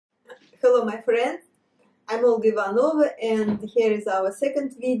Hello my friends, I'm Olga Ivanova and here is our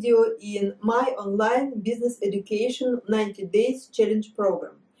second video in my online business education 90 days challenge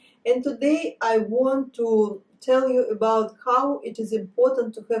program. And today I want to tell you about how it is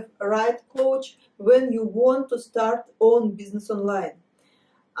important to have a right coach when you want to start own business online.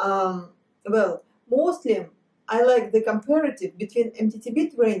 Well, mostly I like the comparative between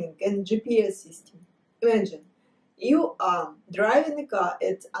MTTB training and GPS system. Imagine you are driving a car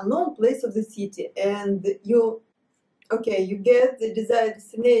at unknown place of the city and you get the desired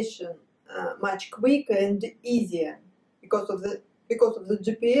destination much quicker and easier because of the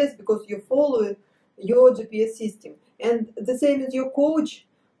GPS, because you follow your GPS system. And the same as your coach,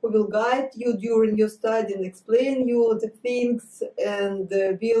 who will guide you during your study and explain you the things, and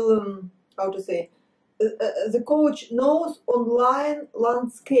will the coach knows online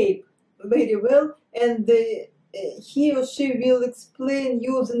landscape very well, and he or she will explain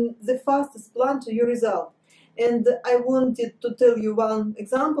using the fastest plan to your result. And I wanted to tell you one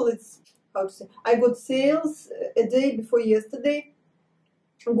example. It's I got sales a day before yesterday.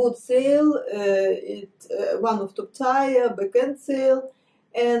 Good sale one of top tire backend sale.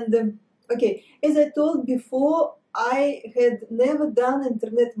 And as I told before, I had never done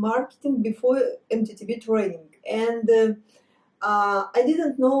internet marketing before MTTB training, and I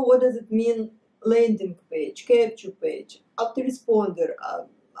didn't know what does it mean landing page, capture page, autoresponder.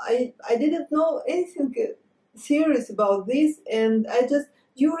 I didn't know anything serious about this, and I just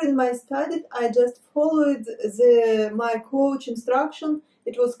during my study I just followed my coach instruction.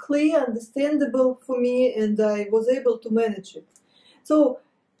 It was clear, understandable for me, and I was able to manage it. So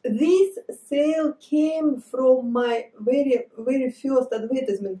this sale came from my very first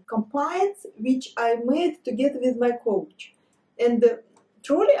advertisement campaigns, which I made together with my coach. And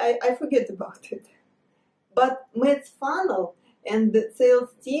truly I forget about it. But Matt's funnel and the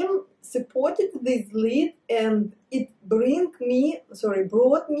sales team supported this lead, and it brought me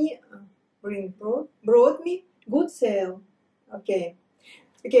good sale. Okay,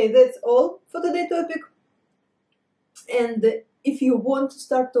 that's all for today's topic. And if you want to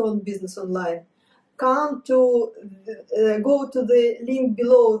start your own business online, go to the link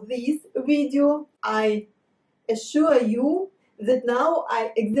below this video. I assure you that now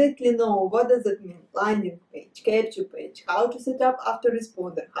I exactly know what does it mean: landing page, capture page, how to set up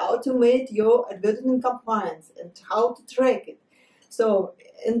autoresponder, how to make your advertisement campaigns, and how to track it. So,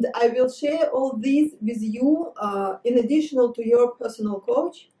 and I will share all these with you in addition to your personal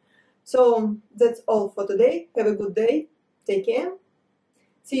coach. So that's all for today. Have a good day. Take care.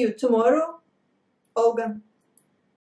 See you tomorrow. Olga.